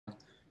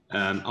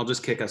I'll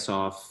just kick us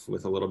off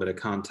with a little bit of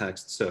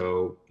context.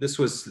 So this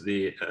was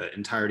the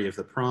entirety of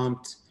the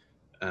prompt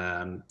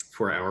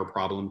for our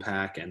problem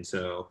pack. And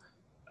so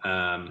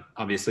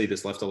obviously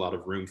this left a lot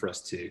of room for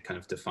us to kind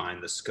of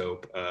define the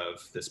scope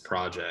of this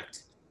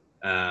project.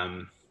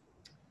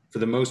 For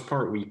the most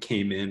part, we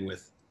came in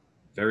with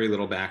very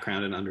little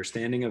background and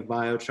understanding of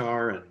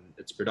biochar and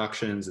its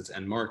productions, its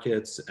end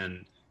markets,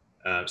 and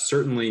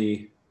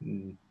certainly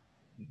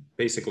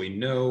basically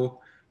no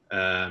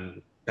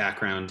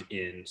background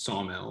in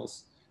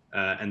sawmills.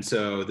 And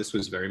so this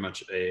was very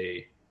much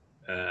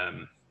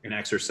an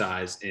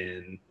exercise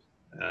in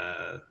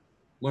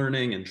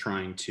learning and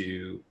trying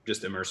to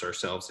just immerse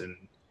ourselves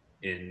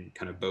in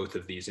kind of both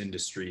of these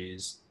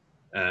industries.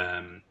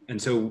 And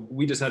so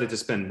we decided to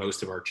spend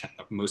most of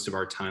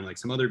our time, like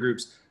some other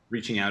groups,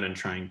 reaching out and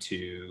trying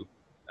to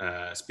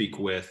speak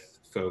with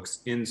folks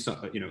in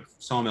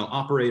sawmill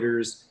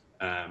operators,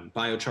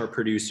 biochar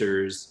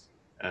producers,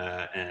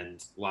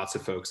 and lots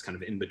of folks kind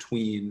of in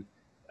between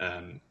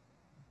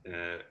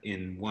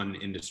in one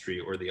industry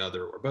or the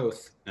other or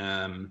both,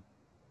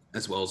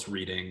 as well as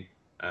reading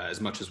as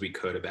much as we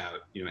could about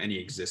any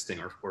existing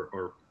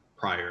or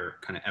prior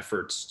kind of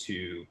efforts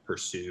to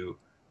pursue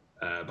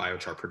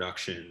biochar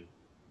production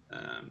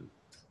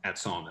at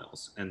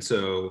sawmills. And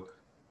so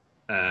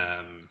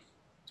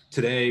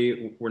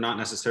today we're not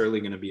necessarily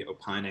going to be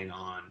opining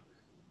on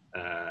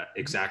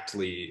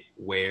exactly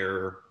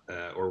where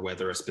or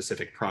whether a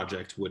specific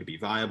project would be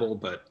viable,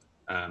 but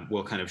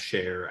we'll kind of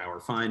share our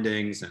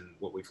findings and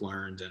what we've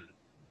learned and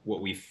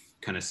what we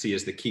kind of see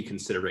as the key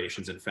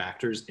considerations and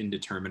factors in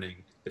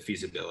determining the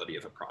feasibility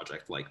of a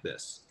project like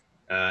this.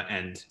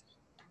 And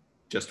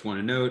just want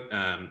to note,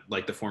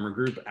 like the former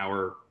group,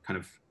 our kind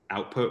of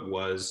output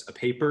was a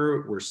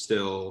paper. We're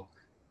still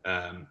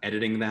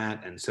editing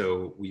that, and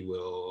so we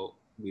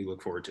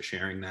look forward to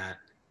sharing that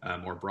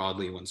more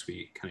broadly once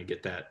we kind of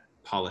get that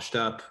polished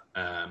up.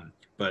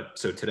 But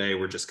so today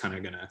we're just kind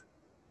of going to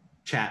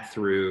chat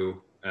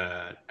through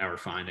our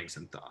findings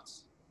and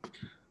thoughts.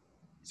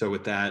 So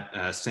with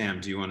that,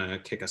 Sam, do you want to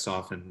kick us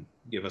off and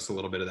give us a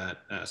little bit of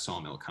that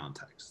sawmill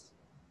context?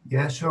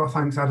 Yeah, sure.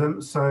 Thanks,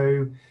 Adam.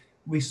 So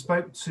we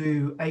spoke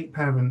to 8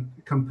 parent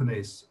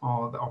companies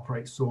that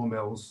operate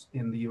sawmills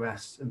in the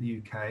US and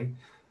the UK,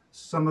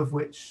 some of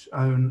which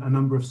own a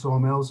number of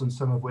sawmills and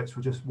some of which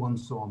were just one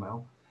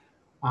sawmill.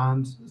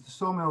 And the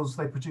sawmills,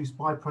 they produce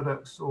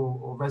byproducts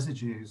or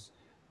residues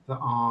that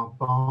are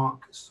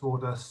bark,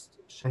 sawdust,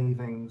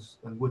 shavings,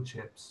 and wood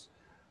chips.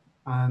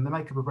 And they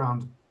make up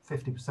around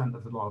 50%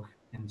 of the log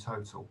in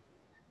total.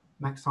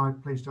 Next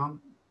slide, please, John.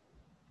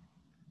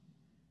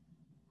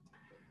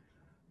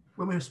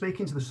 When we were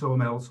speaking to the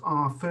sawmills,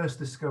 our first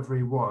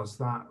discovery was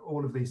that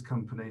all of these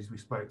companies we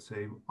spoke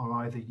to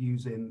are either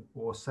using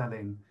or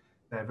selling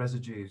their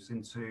residues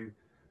into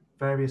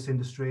various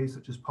industries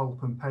such as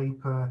pulp and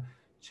paper,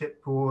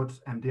 chipboard,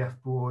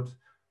 MDF board,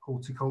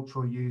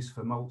 horticultural use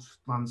for mulch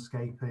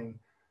landscaping,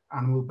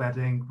 animal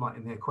bedding, like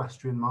in the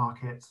equestrian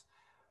market,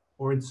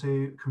 or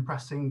into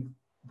compressing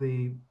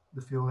the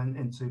fuel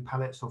into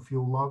pellets or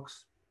fuel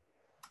logs,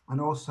 and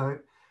also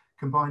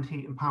combined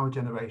heat and power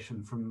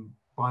generation from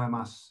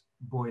biomass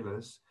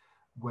boilers,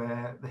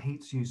 where the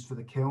heat's used for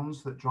the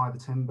kilns that dry the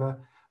timber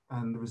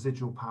and the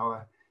residual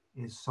power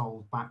is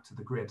sold back to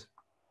the grid.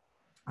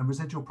 And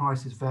residual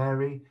prices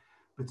vary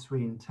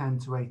between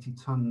 $10 to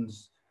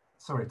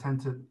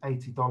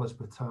 $80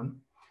 per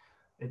ton.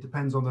 It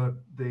depends on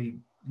the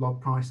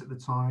log price at the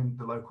time,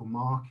 the local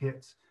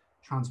market,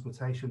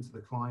 transportation to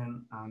the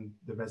client, and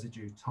the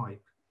residue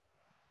type.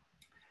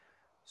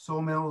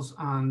 Sawmills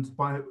with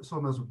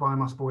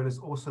biomass boilers,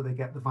 also they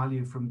get the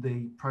value from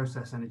the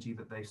process energy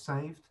that they've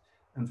saved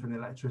and from the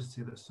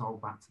electricity that's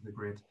sold back to the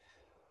grid.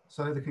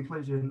 So the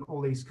conclusion,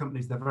 all these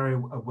companies, they're very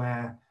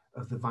aware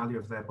of the value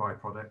of their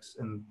byproducts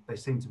and they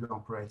seem to be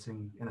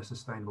operating in a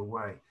sustainable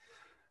way.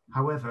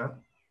 However,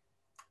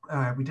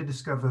 we did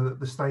discover that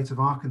the state of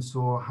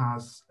Arkansas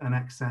has an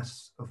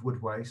excess of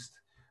wood waste,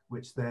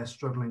 which they're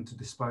struggling to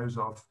dispose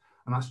of.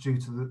 And that's due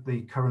to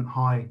the current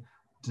high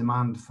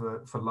demand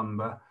for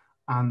lumber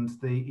and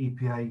the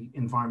EPA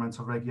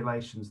environmental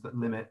regulations that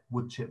limit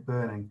wood chip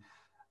burning.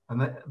 And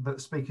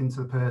that speaking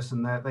to the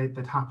person there,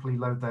 they'd happily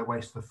load their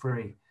waste for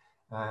free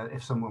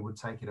if someone would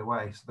take it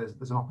away. So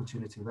there's an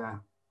opportunity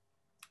there.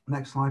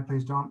 Next slide,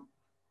 please, John.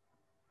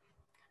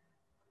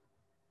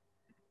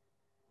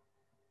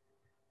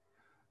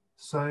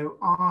 So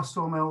are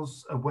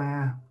sawmills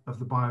aware of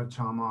the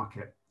biochar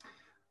market?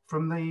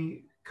 From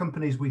the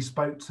companies we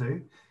spoke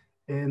to,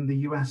 in the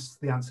US,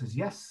 the answer is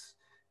yes.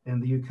 In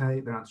the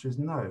UK, the answer is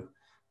no.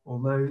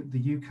 Although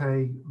the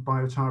UK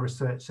Biochar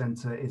Research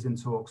Centre is in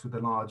talks with a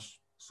large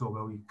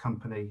sawmill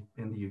company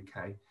in the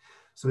UK.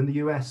 So in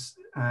the US,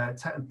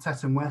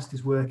 Teton West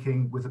is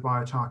working with a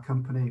biochar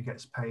company who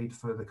gets paid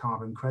for the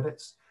carbon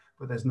credits,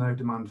 but there's no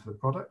demand for the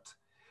product.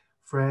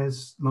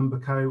 Frères Lumber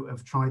Co.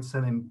 have tried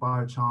selling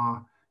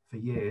biochar for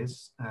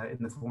years in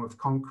the form of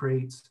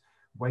concrete,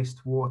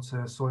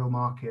 wastewater, soil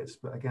markets,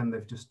 but again,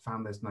 they've just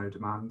found there's no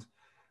demand.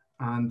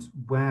 And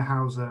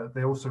Weyerhaeuser,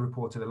 they also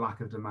reported a lack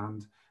of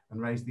demand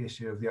and raised the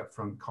issue of the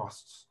upfront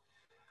costs.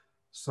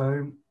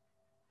 So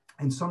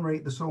in summary,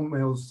 the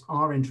sawmills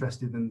are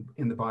interested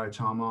in the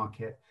biochar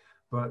market,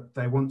 but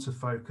they want to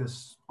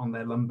focus on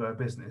their lumber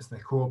business, their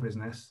core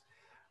business,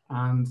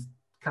 and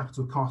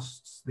capital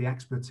costs, the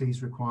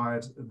expertise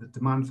required, the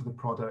demand for the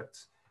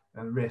product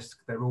and risk,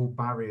 they're all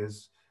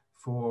barriers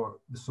for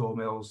the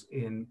sawmills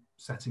in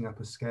setting up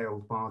a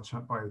scaled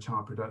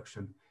biochar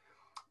production.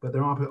 But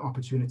there are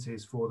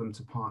opportunities for them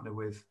to partner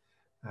with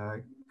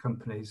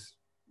companies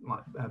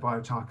like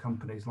biochar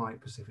companies like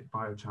Pacific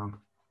Biochar.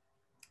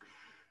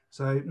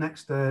 So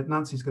next,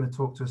 Nancy's going to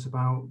talk to us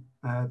about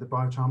the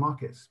biochar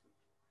markets.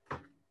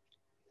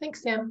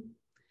 Thanks, Sam.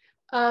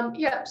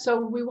 Yeah, so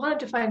we wanted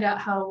to find out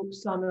how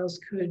sawmills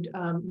could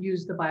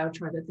use the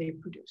biochar that they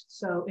produced.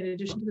 So in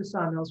addition to the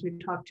sawmills, we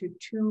talked to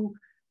two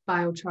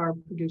biochar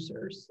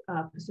producers,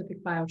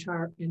 Pacific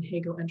Biochar and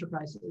Hago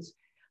Enterprises.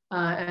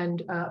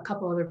 And a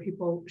couple other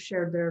people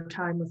shared their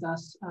time with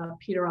us,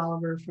 Peter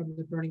Oliver from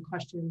the Burning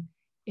Question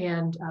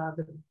and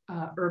the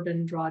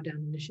Urban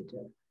Drawdown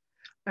Initiative.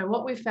 And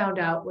what we found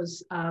out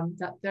was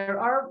that there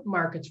are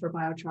markets for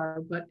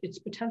biochar, but its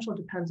potential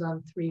depends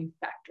on three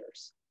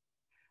factors.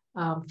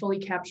 Fully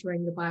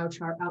capturing the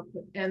biochar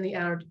output and the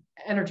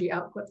energy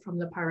output from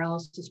the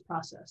pyrolysis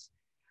process,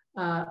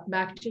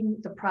 matching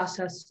the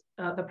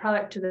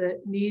product to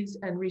the needs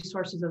and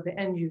resources of the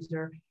end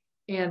user,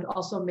 and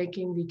also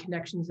making the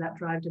connections that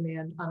drive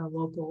demand on a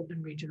local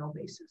and regional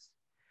basis.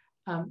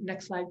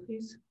 Next slide,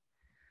 please.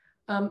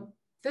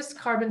 This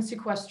carbon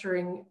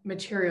sequestering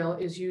material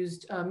is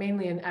used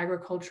mainly in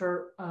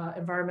agriculture,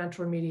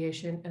 environmental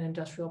remediation, and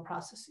industrial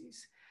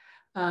processes.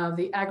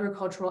 The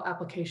agricultural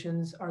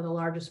applications are the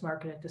largest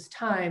market at this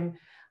time,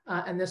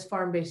 and this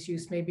farm-based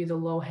use may be the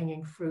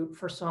low-hanging fruit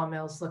for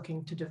sawmills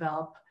looking to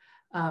develop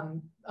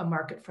a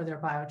market for their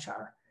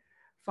biochar.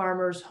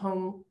 Farmers,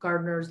 home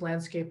gardeners,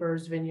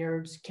 landscapers,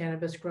 vineyards,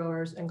 cannabis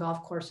growers, and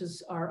golf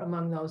courses are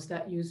among those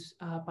that use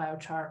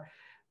biochar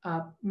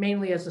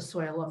mainly as a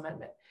soil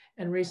amendment.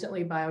 And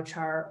recently,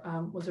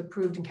 biochar was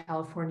approved in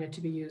California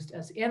to be used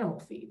as animal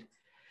feed.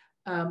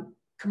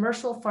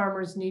 Commercial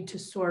farmers need to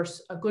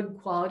source a good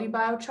quality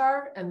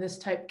biochar, and this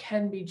type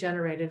can be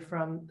generated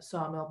from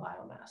sawmill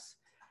biomass.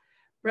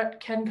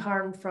 Brett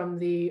Kenkarn from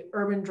the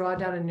Urban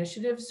Drawdown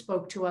Initiative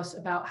spoke to us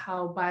about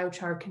how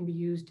biochar can be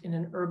used in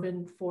an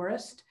urban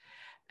forest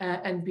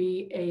and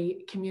be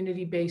a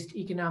community-based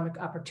economic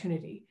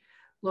opportunity.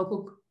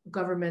 Local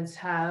governments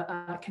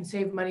can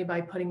save money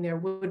by putting their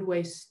wood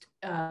waste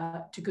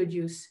to good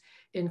use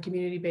in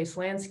community-based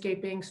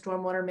landscaping,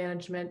 stormwater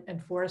management,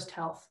 and forest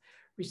health,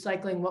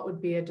 recycling what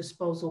would be a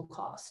disposal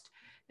cost.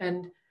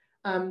 And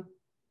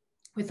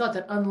we thought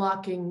that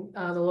unlocking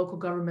the local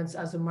governments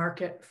as a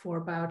market for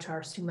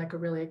biochar seemed like a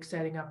really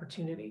exciting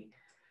opportunity.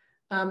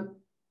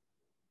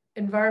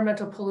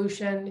 Environmental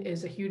pollution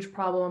is a huge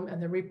problem,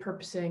 and the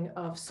repurposing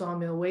of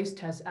sawmill waste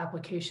has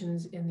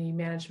applications in the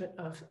management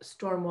of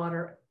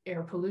stormwater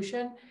air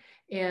pollution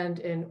and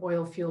in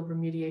oil field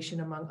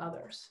remediation, among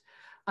others.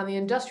 On the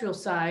industrial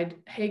side,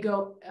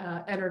 Hago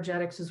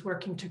Energetics is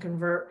working to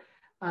convert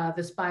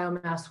this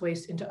biomass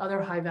waste into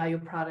other high-value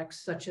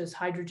products such as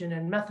hydrogen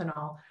and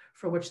methanol,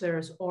 for which there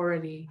is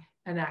already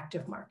an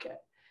active market.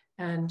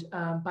 And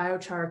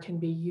biochar can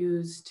be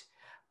used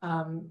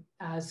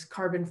as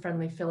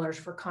carbon-friendly fillers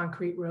for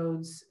concrete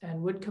roads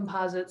and wood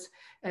composites,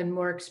 and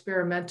more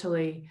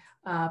experimentally,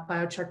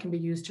 biochar can be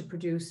used to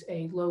produce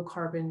a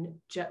low-carbon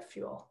jet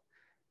fuel.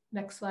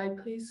 Next slide,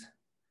 please.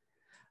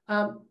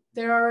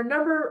 There are a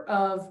number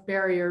of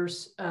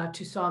barriers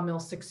to sawmill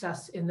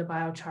success in the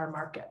biochar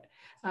market,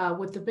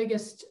 with the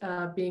biggest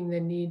being the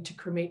need to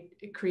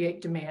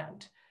create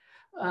demand.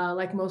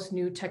 Like most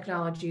new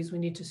technologies, we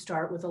need to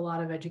start with a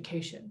lot of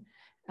education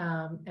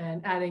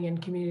and adding in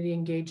community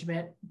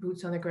engagement,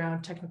 boots on the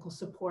ground, technical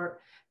support,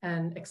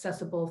 and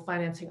accessible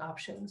financing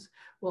options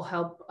will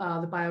help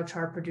the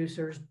biochar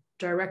producers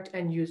direct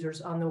end users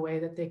on the way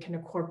that they can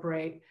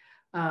incorporate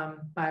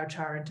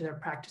biochar into their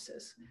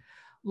practices.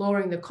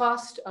 Lowering the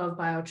cost of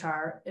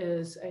biochar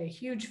is a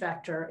huge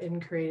factor in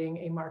creating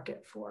a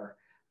market for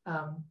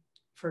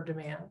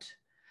demand.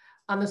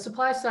 On the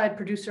supply side,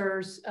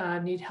 producers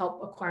need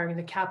help acquiring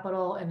the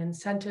capital and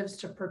incentives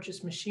to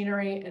purchase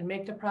machinery and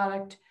make the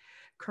product.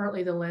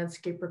 Currently, the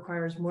landscape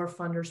requires more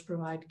funders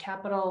provide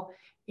capital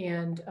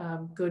and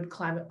good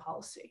climate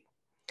policy.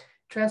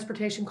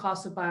 Transportation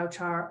costs of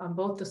biochar on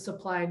both the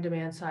supply and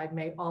demand side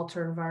may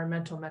alter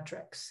environmental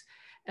metrics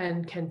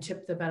and can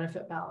tip the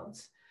benefit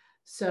balance.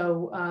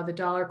 So the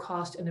dollar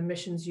cost and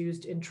emissions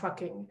used in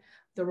trucking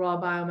the raw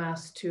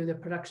biomass to the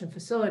production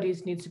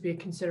facilities needs to be a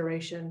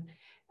consideration,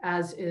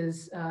 as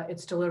is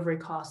its delivery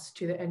costs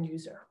to the end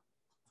user.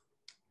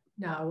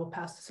 Now I will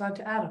pass this on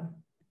to Adam.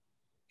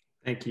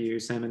 Thank you,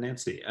 Sam and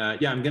Nancy.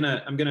 Yeah, I'm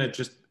gonna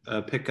just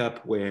pick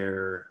up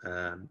where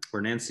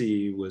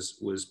Nancy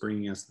was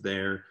bringing us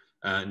there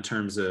in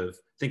terms of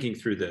thinking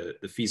through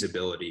the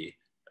feasibility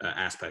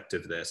aspect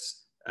of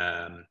this.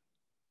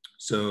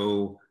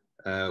 So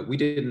we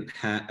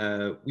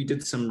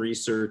did some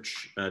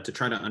research to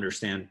try to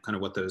understand kind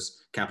of what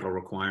those capital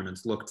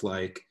requirements looked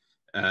like.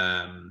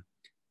 And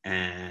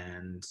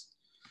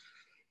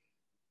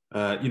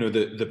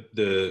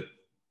the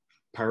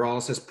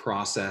pyrolysis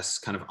process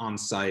kind of on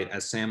site,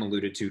 as Sam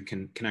alluded to,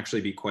 can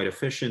actually be quite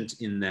efficient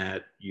in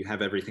that you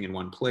have everything in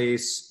one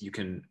place. You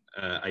can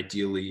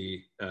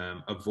ideally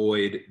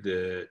avoid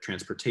the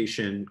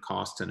transportation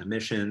costs and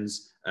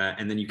emissions,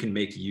 and then you can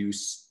make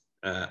use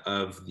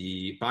of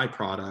the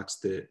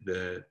byproducts,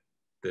 the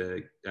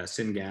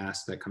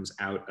syngas that comes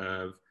out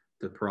of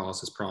the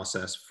pyrolysis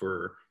process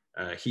for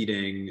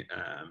heating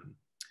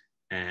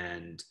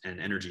and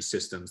energy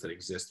systems that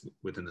exist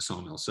within the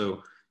sawmill.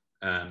 So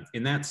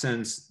in that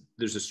sense,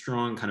 there's a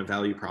strong kind of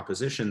value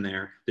proposition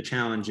there. The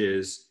challenge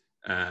is,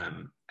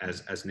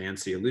 as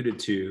Nancy alluded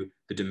to,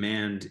 the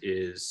demand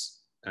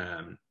is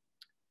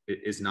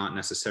not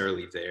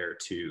necessarily there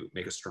to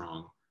make a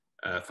strong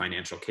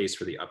financial case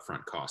for the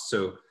upfront costs.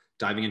 So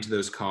diving into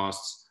those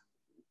costs,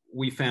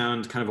 we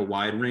found kind of a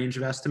wide range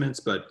of estimates,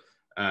 but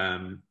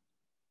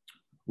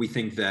we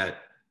think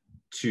that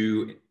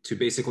to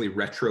basically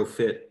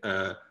retrofit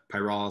a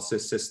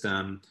pyrolysis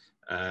system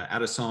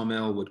at a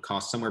sawmill would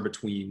cost somewhere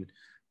between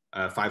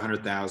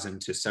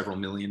 $500,000 to several $1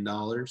 million.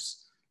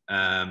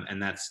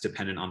 And that's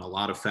dependent on a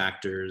lot of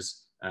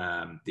factors,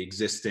 the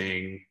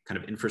existing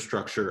kind of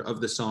infrastructure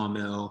of the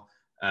sawmill,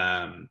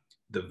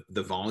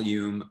 the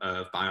volume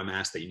of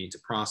biomass that you need to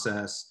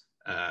process,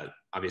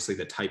 obviously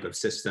the type of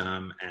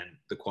system and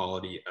the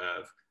quality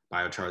of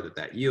biochar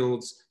that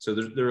yields. So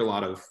there are a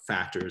lot of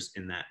factors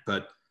in that.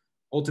 But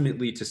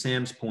ultimately, to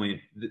Sam's point,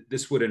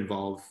 this would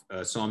involve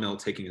a sawmill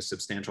taking a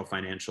substantial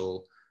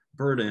financial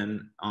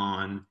burden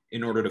on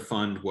in order to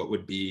fund what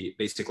would be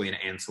basically an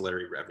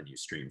ancillary revenue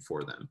stream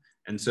for them.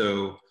 And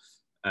so,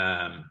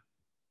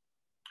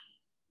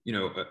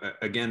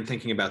 again,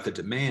 thinking about the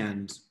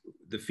demand,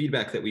 the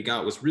feedback that we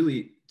got was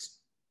really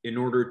in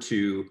order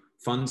to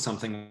fund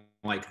something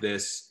like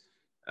this,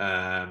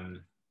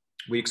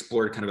 we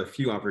explored kind of a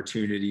few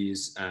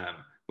opportunities,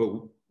 but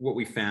what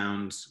we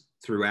found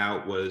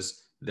throughout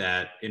was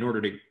that in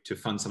order to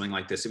fund something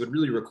like this, it would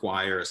really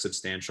require a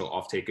substantial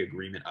offtake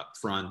agreement up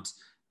front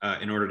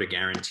in order to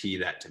guarantee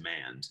that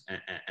demand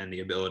and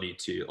the ability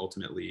to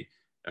ultimately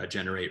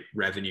generate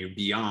revenue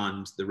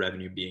beyond the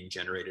revenue being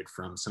generated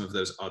from some of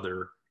those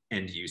other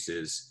end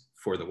uses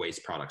for the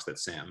waste products that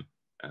Sam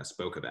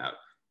spoke about.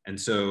 And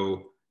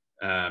so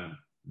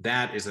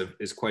that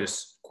is quite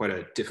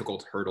a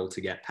difficult hurdle to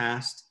get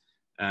past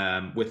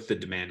with the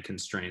demand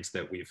constraints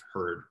that we've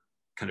heard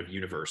kind of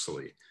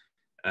universally.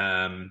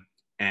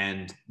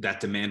 And that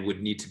demand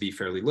would need to be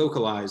fairly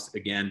localized,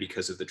 again,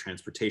 because of the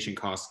transportation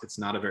costs. It's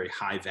not a very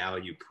high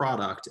value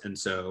product. And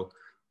so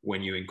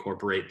when you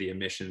incorporate the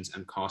emissions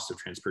and cost of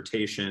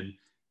transportation,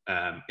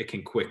 it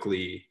can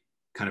quickly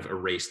kind of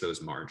erase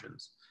those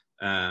margins.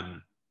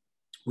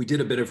 We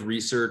did a bit of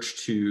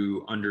research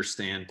to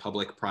understand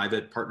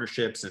public-private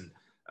partnerships and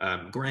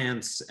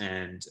grants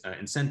and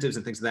incentives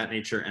and things of that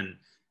nature. And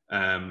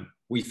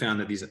we found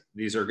that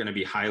these are going to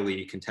be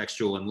highly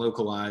contextual and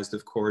localized,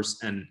 of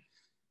course. And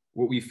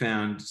what we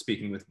found,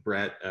 speaking with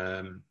Brett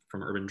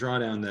from Urban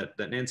Drawdown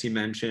that Nancy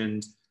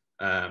mentioned,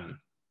 a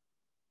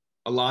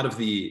lot of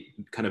the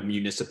kind of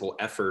municipal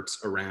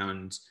efforts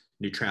around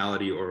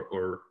neutrality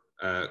or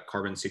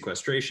carbon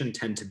sequestration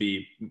tend to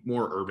be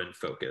more urban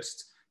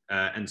focused.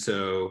 And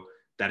so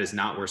that is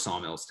not where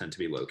sawmills tend to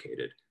be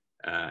located.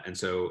 And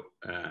so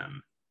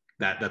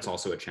that's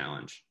also a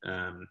challenge.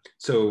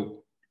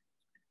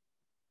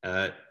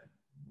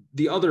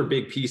 The other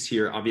big piece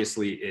here,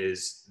 obviously,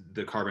 is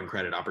the carbon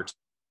credit opportunity.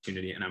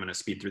 And I'm going to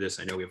speed through this.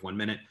 I know we have 1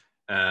 minute.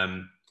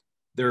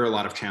 There are a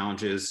lot of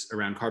challenges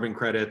around carbon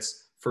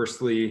credits.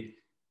 Firstly,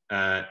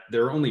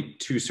 there are only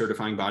 2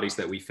 certifying bodies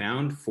that we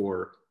found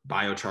for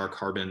biochar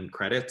carbon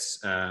credits.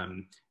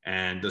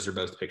 And those are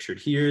both pictured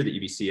here, the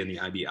EBC and the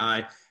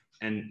IBI.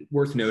 And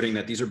worth noting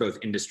that these are both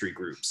industry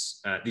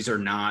groups. These are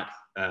not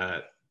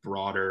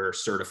broader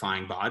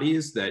certifying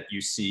bodies that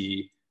you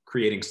see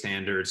creating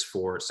standards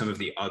for some of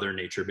the other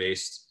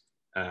nature-based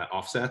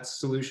offsets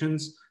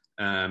solutions.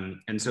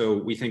 And so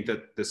we think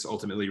that this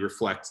ultimately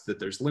reflects that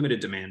there's limited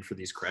demand for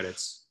these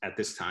credits at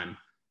this time.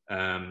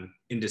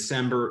 In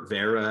December,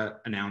 Vera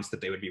announced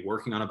that they would be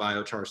working on a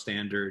biochar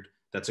standard.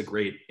 That's a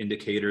great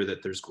indicator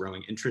that there's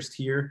growing interest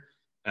here.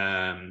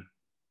 And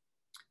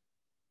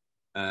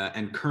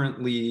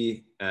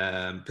currently,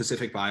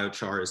 Pacific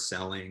Biochar is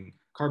selling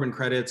carbon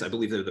credits. I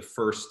believe they're the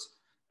first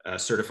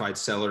certified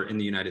seller in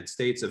the United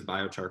States of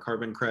biochar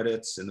carbon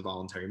credits in the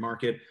voluntary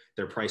market.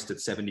 They're priced at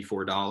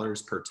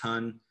 $74 per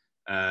ton.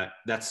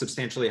 That's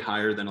substantially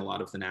higher than a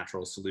lot of the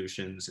natural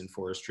solutions in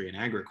forestry and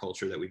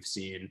agriculture that we've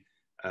seen,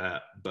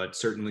 but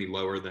certainly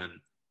lower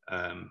than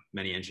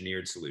many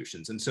engineered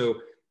solutions. And so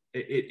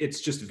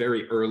it's just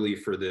very early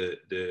for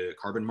the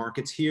carbon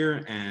markets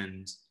here,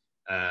 and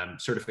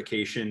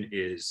certification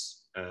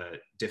is a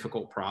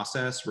difficult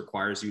process,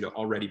 requires you to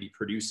already be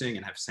producing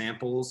and have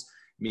samples,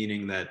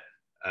 meaning that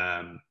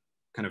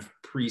kind of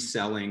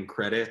pre-selling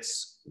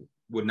credits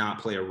would not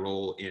play a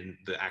role in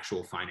the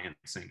actual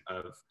financing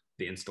of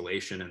the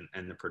installation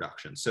and the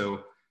production.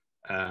 So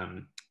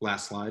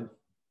last slide,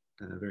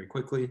 very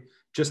quickly.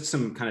 Just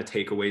some kind of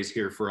takeaways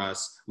here for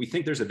us. We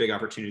think there's a big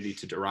opportunity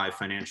to derive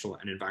financial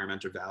and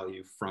environmental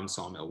value from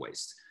sawmill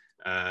waste.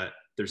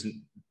 There's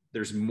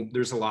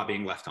a lot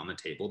being left on the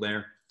table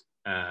there.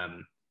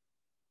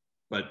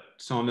 But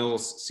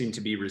sawmills seem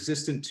to be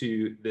resistant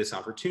to this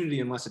opportunity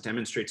unless it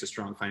demonstrates a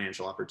strong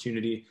financial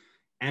opportunity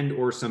and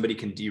or somebody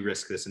can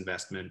de-risk this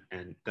investment.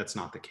 And that's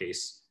not the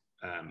case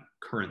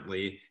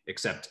currently,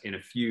 except in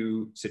a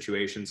few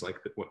situations like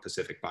what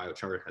Pacific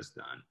Biochar has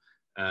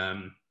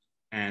done.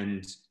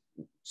 And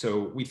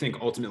so we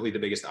think ultimately the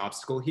biggest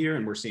obstacle here,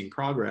 and we're seeing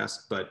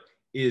progress, but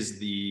is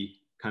the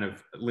kind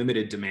of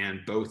limited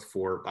demand both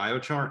for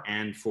biochar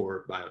and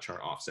for biochar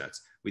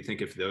offsets. We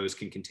think if those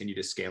can continue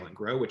to scale and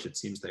grow, which it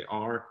seems they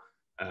are,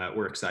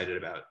 we're excited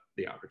about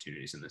the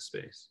opportunities in this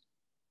space.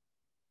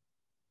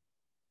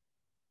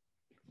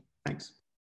 Thanks.